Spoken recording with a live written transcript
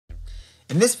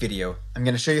In this video, I'm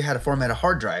going to show you how to format a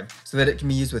hard drive so that it can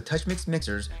be used with TouchMix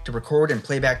mixers to record and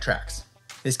playback tracks.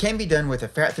 This can be done with a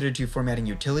FAT32 formatting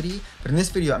utility, but in this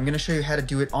video I'm going to show you how to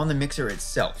do it on the mixer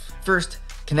itself. First,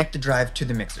 connect the drive to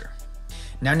the mixer.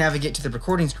 Now navigate to the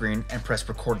recording screen and press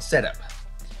Record Setup.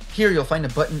 Here you'll find a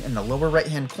button in the lower right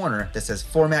hand corner that says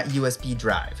Format USB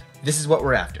Drive. This is what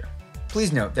we're after.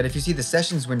 Please note that if you see the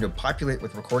sessions window populate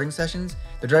with recording sessions,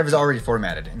 the drive is already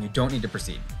formatted and you don't need to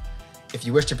proceed. If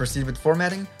you wish to proceed with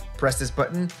formatting, press this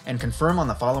button and confirm on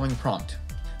the following prompt.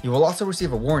 You will also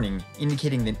receive a warning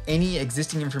indicating that any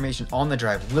existing information on the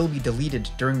drive will be deleted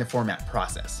during the format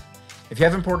process. If you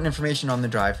have important information on the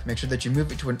drive, make sure that you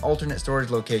move it to an alternate storage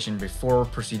location before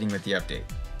proceeding with the update.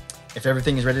 If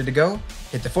everything is ready to go,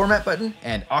 hit the format button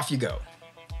and off you go.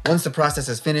 Once the process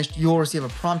is finished, you will receive a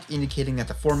prompt indicating that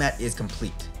the format is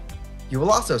complete. You will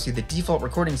also see the default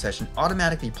recording session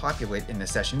automatically populate in the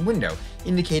session window,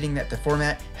 indicating that the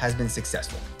format has been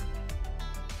successful.